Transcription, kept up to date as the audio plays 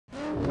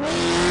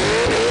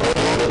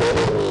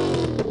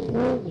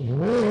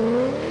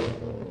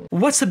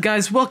What's up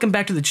guys, welcome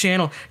back to the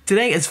channel.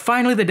 Today is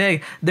finally the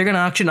day they're gonna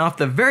auction off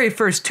the very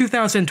first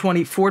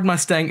 2020 Ford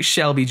Mustang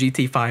Shelby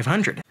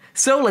GT500.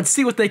 So let's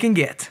see what they can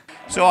get.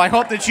 So I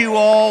hope that you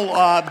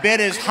all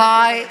bid as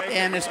high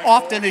and as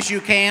often as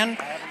you can.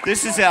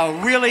 This is a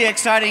really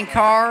exciting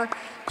car,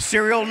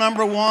 serial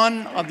number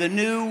 1 of the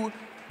new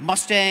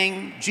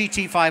Mustang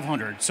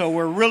GT500. So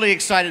we're really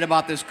excited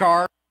about this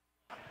car.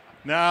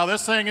 Now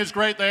this thing is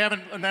great. They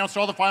haven't announced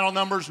all the final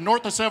numbers.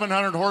 North of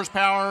 700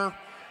 horsepower.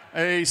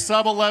 A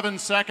sub 11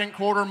 second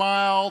quarter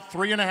mile,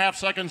 3.5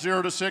 seconds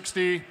 0 to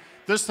 60.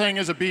 This thing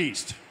is a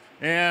beast.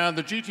 And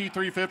the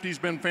GT350 has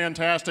been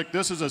fantastic.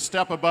 This is a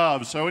step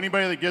above. So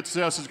anybody that gets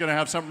this is going to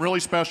have something really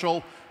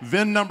special.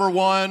 VIN number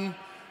 1.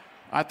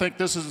 I think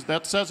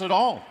that says it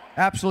all.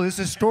 Absolutely. This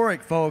is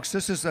historic, folks.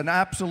 This is an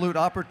absolute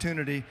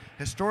opportunity,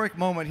 historic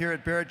moment here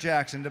at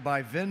Barrett-Jackson to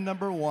buy VIN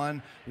number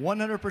 1.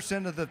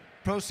 100% of the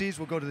proceeds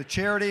will go to the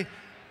charity.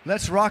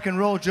 Let's rock and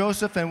roll,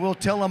 Joseph, and we'll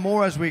tell them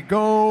more as we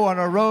go on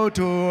our road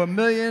to $1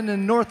 million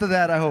and north of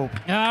that, I hope.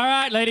 All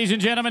right, ladies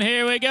and gentlemen,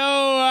 here we go.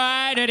 All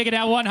right, to get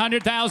out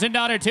 $100,000,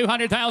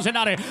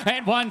 $200,000,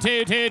 and 1,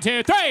 2, 2,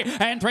 2, 3,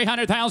 and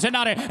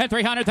 $300,000, and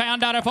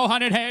 $300,000,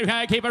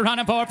 400. Keep it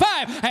running for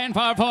 5, and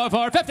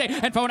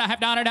 450, and $4.5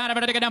 down.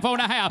 Better get down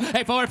 4.5,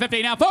 a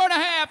 450 now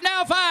 4.5,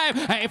 now 5,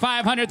 a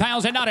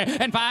 $500,000,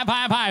 and 5,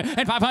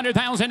 and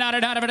 $500,000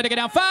 down. Better get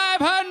down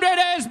 500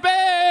 is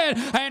bid,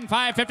 and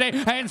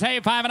 550, and say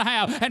 5.5,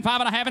 and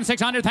 5.5, and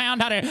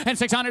 $600,000, and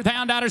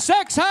 $600,000,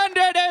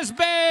 600 is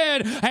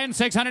bid, and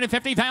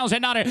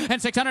 $650,000,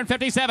 and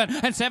 657,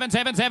 and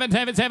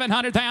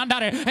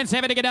 700,000, and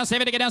 70 get down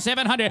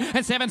 700,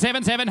 and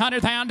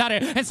 700,000,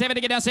 and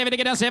 70 get down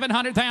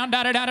 700,000,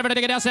 down, to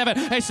get down 7,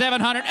 a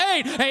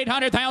 708,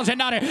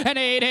 $800,000, and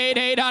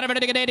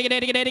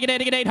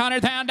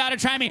 800,000,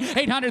 try me,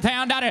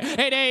 $800,000,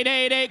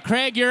 888,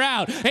 Craig, you're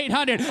out,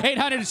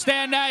 800,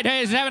 stand by,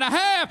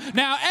 7.5,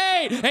 now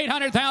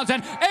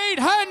 800,000,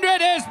 800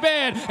 is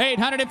bid,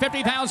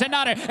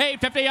 $850,000,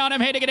 850 on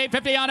him,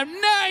 850 on him,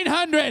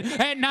 900,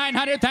 and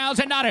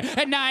 $900,000,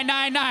 and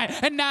 999,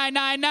 and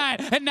 999,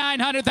 and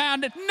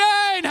 900,000,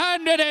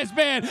 900 is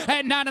bid,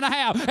 and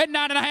 9.5, and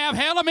 9.5,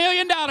 hell, $1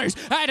 million. I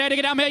had to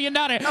get $1 million,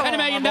 and $1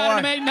 million, and $1 million,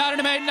 and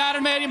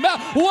 $1 million,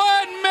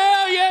 $1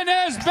 million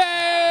is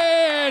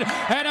bid,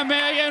 and $1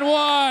 million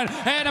one,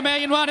 and $1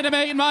 million one, and $1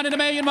 million one, and $1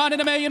 million one,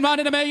 and $1 million one,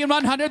 and $1 million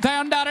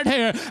 $100,000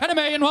 here, and $1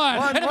 million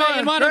one, and $1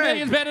 million one, and $1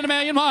 million's bid, and $1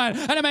 million one,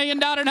 and $1 million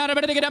now,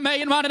 better to get $1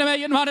 million one, and $1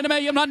 million one, and $1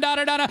 million $1,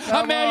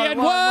 $1 million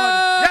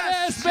one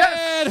is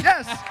bid.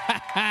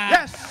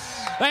 Yes.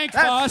 Thanks,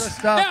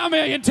 boss. Now $1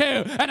 million two,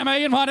 and $1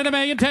 million one, and $1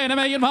 million two, and $1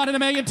 million one, and $1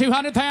 million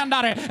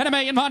 $200,000, and $1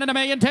 million one, and $1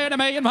 million two, and $1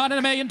 million one, and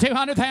 $1 million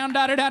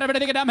 $200,000. Better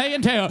to get $1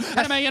 million two, and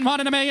 $1 million one,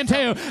 and $1 million two,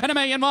 and $1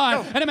 million one,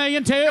 and $1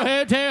 million two,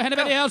 and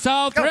everybody else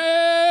all through.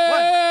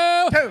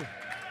 1, 2,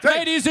 3.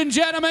 Ladies and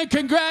gentlemen,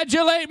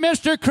 congratulate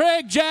Mr.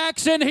 Craig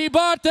Jackson. He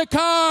bought the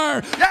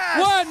car.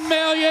 Yes.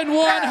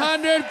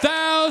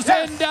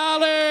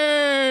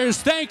 $1,100,000.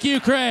 Thank you,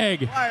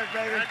 Craig.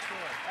 Absolutely.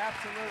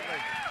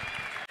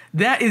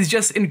 That is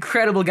just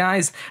incredible,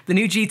 guys. The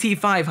new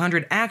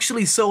GT500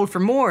 actually sold for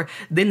more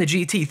than the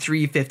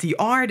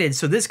GT350R did.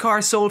 So this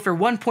car sold for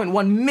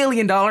 $1.1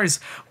 million,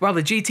 while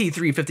the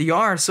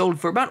GT350R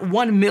sold for about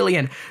 $1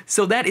 million.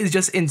 So that is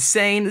just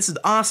insane. This is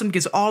awesome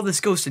because all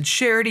this goes to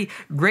charity.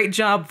 Great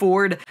job,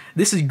 Ford.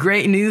 This is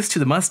great news to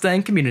the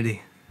Mustang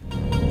community.